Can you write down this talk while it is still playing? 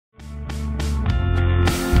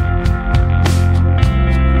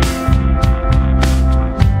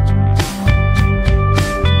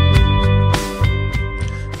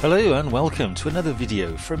everyone, welcome to another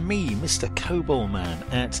video from me, Mr. Cobalman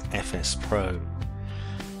at FS Pro.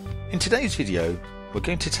 In today's video we're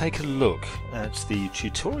going to take a look at the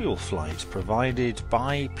tutorial flight provided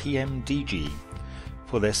by PMDG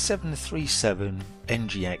for their 737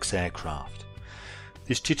 NGX aircraft.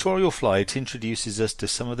 This tutorial flight introduces us to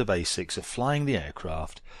some of the basics of flying the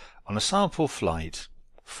aircraft on a sample flight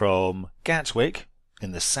from Gatwick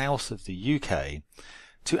in the south of the UK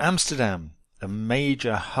to Amsterdam, a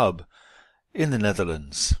major hub in the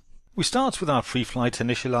Netherlands. We start with our pre-flight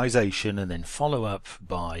initialization and then follow up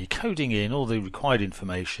by coding in all the required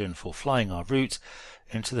information for flying our route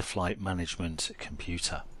into the flight management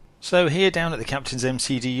computer. So here down at the Captain's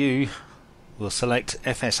MCDU we'll select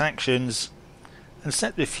FS Actions and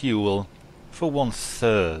set the fuel for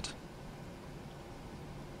 1/3.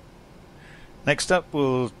 Next up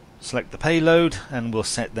we'll select the payload and we'll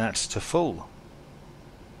set that to full.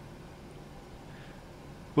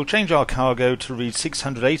 We'll change our cargo to read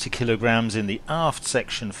 680 kilograms in the aft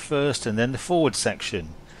section first and then the forward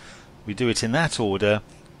section. We do it in that order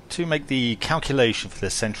to make the calculation for the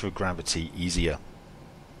centre of gravity easier.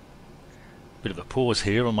 Bit of a pause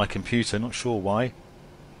here on my computer, not sure why.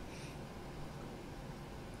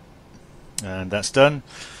 And that's done.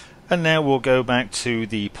 And now we'll go back to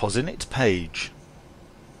the POSINIT page.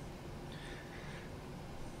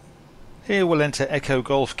 Here we'll enter Echo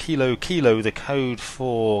Golf Kilo Kilo, the code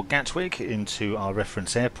for Gatwick, into our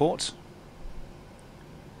reference airport.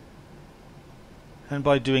 And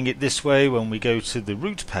by doing it this way, when we go to the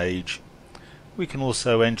route page, we can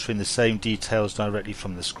also enter in the same details directly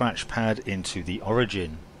from the scratch pad into the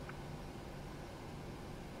origin.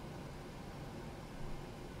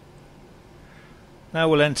 Now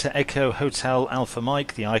we'll enter Echo Hotel Alpha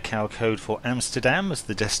Mike, the ICAO code for Amsterdam, as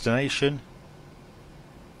the destination.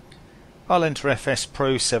 I'll enter FS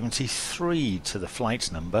Pro 73 to the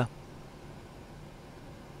flight number.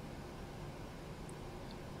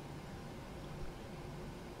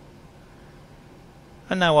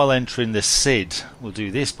 And now I'll enter in the SID. We'll do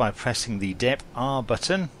this by pressing the DEP R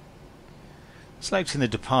button, selecting the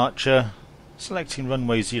departure, selecting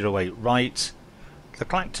runway 08 right, the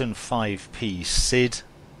Clacton 5P SID,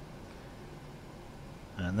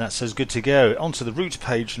 and that says good to go. Onto the route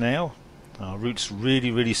page now. Our route's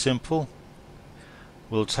really simple.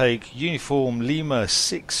 We'll take Uniform Lima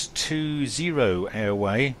 620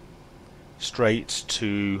 airway straight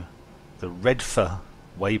to the Redfer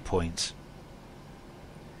waypoint.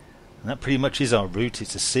 And that pretty much is our route.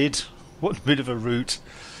 It's a SID, one bit of a route,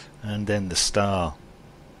 and then the star.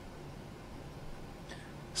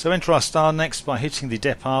 So enter our star next by hitting the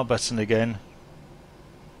DEP R button again.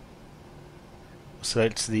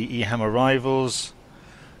 Select the EHAM arrivals.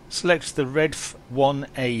 Select the Redf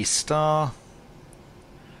 1A star.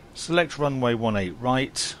 Select runway 18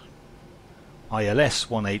 right, ILS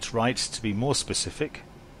 18 right to be more specific,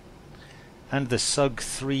 and the SUG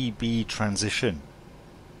 3B transition.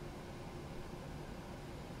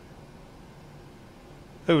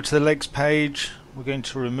 Over to the legs page, we're going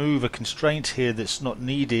to remove a constraint here that's not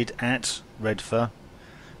needed at Redfer.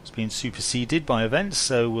 It's been superseded by events,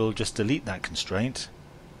 so we'll just delete that constraint.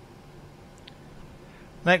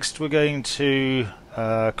 Next we're going to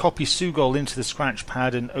copy SUGOL into the scratch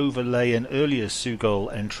pad and overlay an earlier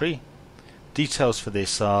SUGOL entry. Details for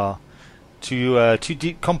this are too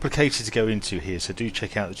complicated to go into here, so do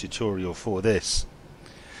check out the tutorial for this.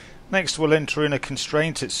 Next we'll enter in a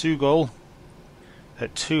constraint at SUGOL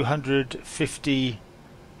at 250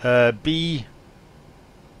 B.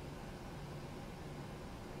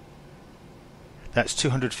 That's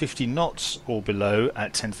 250 knots or below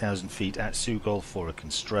at 10,000 feet at SUGOL for a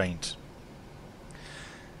constraint.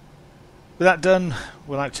 With that done,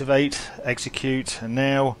 we'll activate, execute, and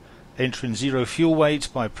now enter in 0 fuel weight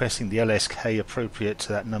by pressing the LSK appropriate to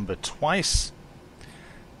that number twice.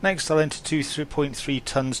 Next I'll enter 3.3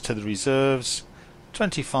 tons to the reserves,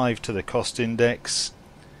 25 to the cost index,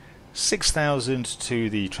 6,000 to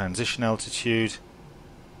the transition altitude,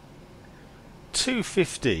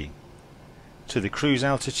 250 to the cruise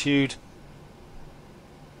altitude,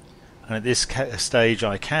 and at this stage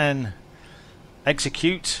I can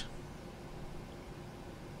execute.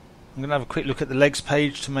 I'm going to have a quick look at the legs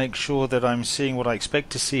page to make sure that I'm seeing what I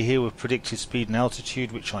expect to see here with predicted speed and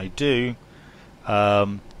altitude, which I do.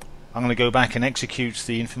 I'm going to go back and execute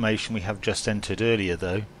the information we have just entered earlier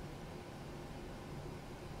though.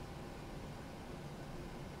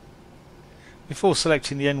 Before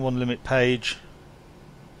selecting the N1 limit page,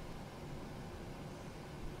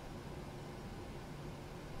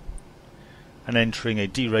 and entering a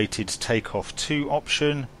derated takeoff 2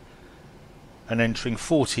 option, and entering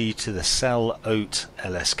 40 to the Cell OAT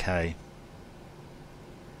LSK.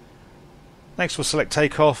 Next we'll select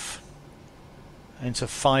takeoff, enter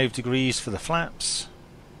 5 degrees for the flaps,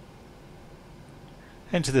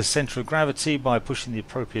 enter the centre of gravity by pushing the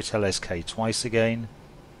appropriate LSK twice again,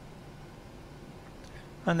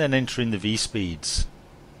 and then enter in the V speeds.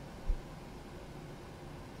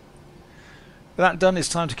 With that done, it's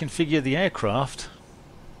time to configure the aircraft.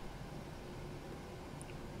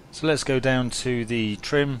 So let's go down to the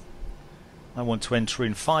trim. I want to enter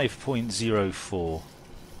in 5.04.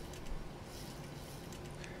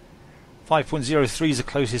 5.03 is the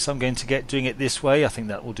closest I'm going to get doing it this way. I think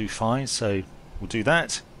that will do fine, so we'll do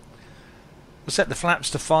that. We'll set the flaps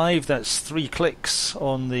to 5, that's 3 clicks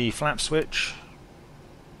on the flap switch.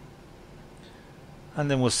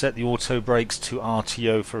 And then we'll set the auto brakes to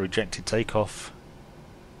RTO for rejected takeoff.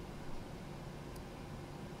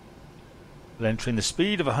 We'll enter in the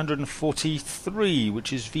speed of 143,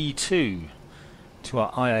 which is V2, to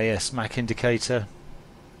our IAS Mach indicator.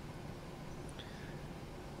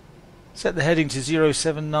 Set the heading to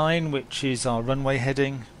 079, which is our runway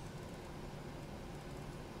heading.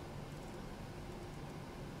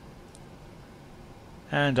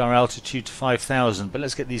 And our altitude to 5,000, but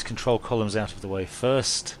let's get these control columns out of the way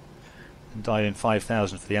first and dial in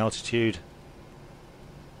 5,000 for the altitude.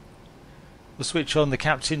 We'll switch on the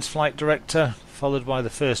captain's flight director, followed by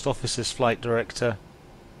the first officer's flight director,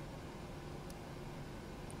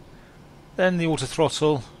 then the auto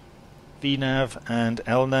throttle, VNAV and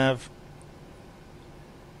LNAV,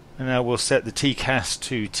 and now we'll set the TCAS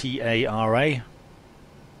to TARA.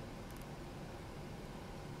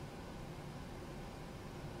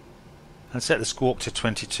 And set the squawk to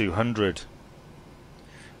 2200.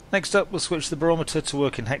 Next up, we'll switch the barometer to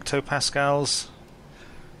work in hectopascals.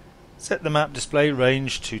 Set the map display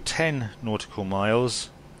range to 10 nautical miles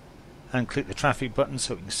and click the traffic button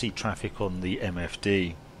so we can see traffic on the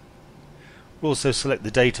MFD. We'll also select the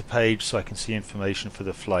data page so I can see information for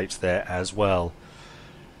the flight there as well.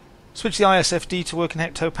 Switch the ISFD to work in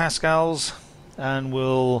hectopascals and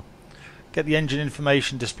we'll get the engine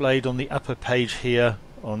information displayed on the upper page here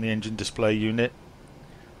on the engine display unit.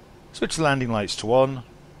 Switch the landing lights to on.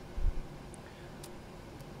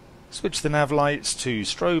 Switch the nav lights to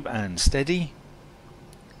strobe and steady.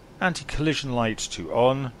 Anti-collision light to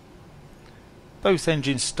on. Both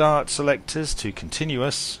engine start selectors to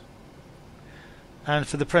continuous. And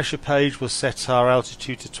for the pressure page we'll set our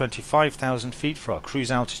altitude to 25,000 feet for our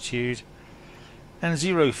cruise altitude and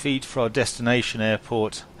 0 feet for our destination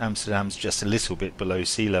airport. Amsterdam's just a little bit below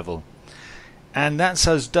sea level. And that's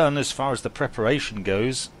us done as far as the preparation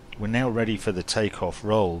goes. We're now ready for the takeoff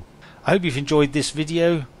roll. I hope you've enjoyed this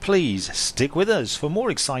video. Please stick with us for more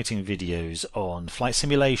exciting videos on flight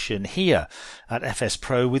simulation here at FS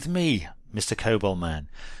Pro with me, Mr. Kobolman.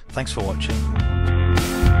 Thanks for watching.